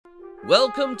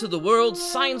Welcome to the world's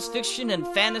science fiction and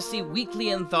fantasy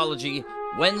weekly anthology,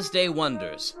 Wednesday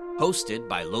Wonders, hosted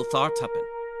by Lothar Tuppen.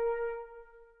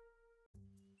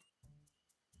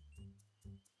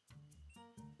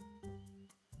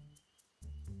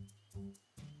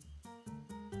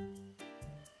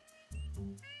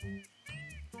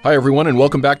 Hi everyone, and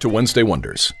welcome back to Wednesday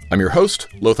Wonders. I'm your host,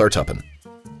 Lothar Tuppen.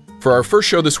 For our first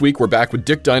show this week, we're back with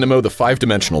Dick Dynamo, the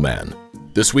Five-Dimensional Man.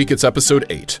 This week it's episode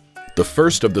 8, the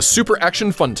first of the Super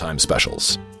Action Fun Time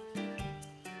specials.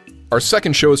 Our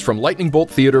second show is from Lightning Bolt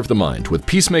Theater of the Mind with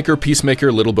Peacemaker,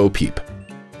 Little Bo Peep.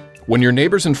 When your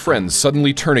neighbors and friends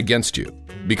suddenly turn against you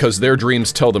because their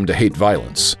dreams tell them to hate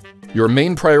violence, your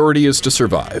main priority is to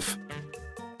survive.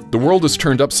 The world is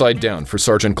turned upside down for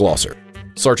Sergeant Glosser,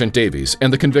 Sergeant Davies,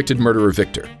 and the convicted murderer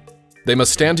Victor. They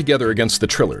must stand together against the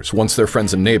Trillers, once their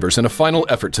friends and neighbors, in a final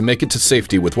effort to make it to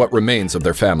safety with what remains of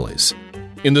their families.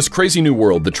 In this crazy new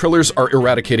world, the Trillers are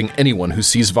eradicating anyone who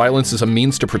sees violence as a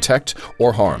means to protect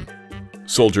or harm.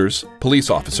 Soldiers, police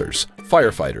officers,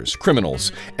 firefighters,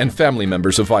 criminals, and family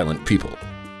members of violent people.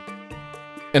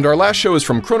 And our last show is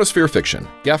from Chronosphere Fiction,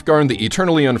 Gafgarn the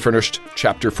Eternally Unfurnished,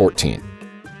 Chapter 14.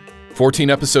 14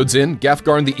 episodes in,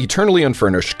 Gafgarn the Eternally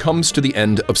Unfurnished comes to the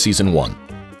end of Season 1.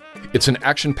 It's an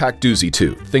action-packed doozy,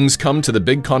 too. Things come to the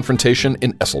big confrontation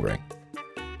in Esselring.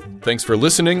 Thanks for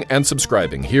listening and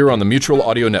subscribing here on the Mutual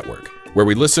Audio Network, where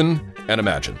we listen and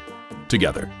imagine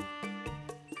together.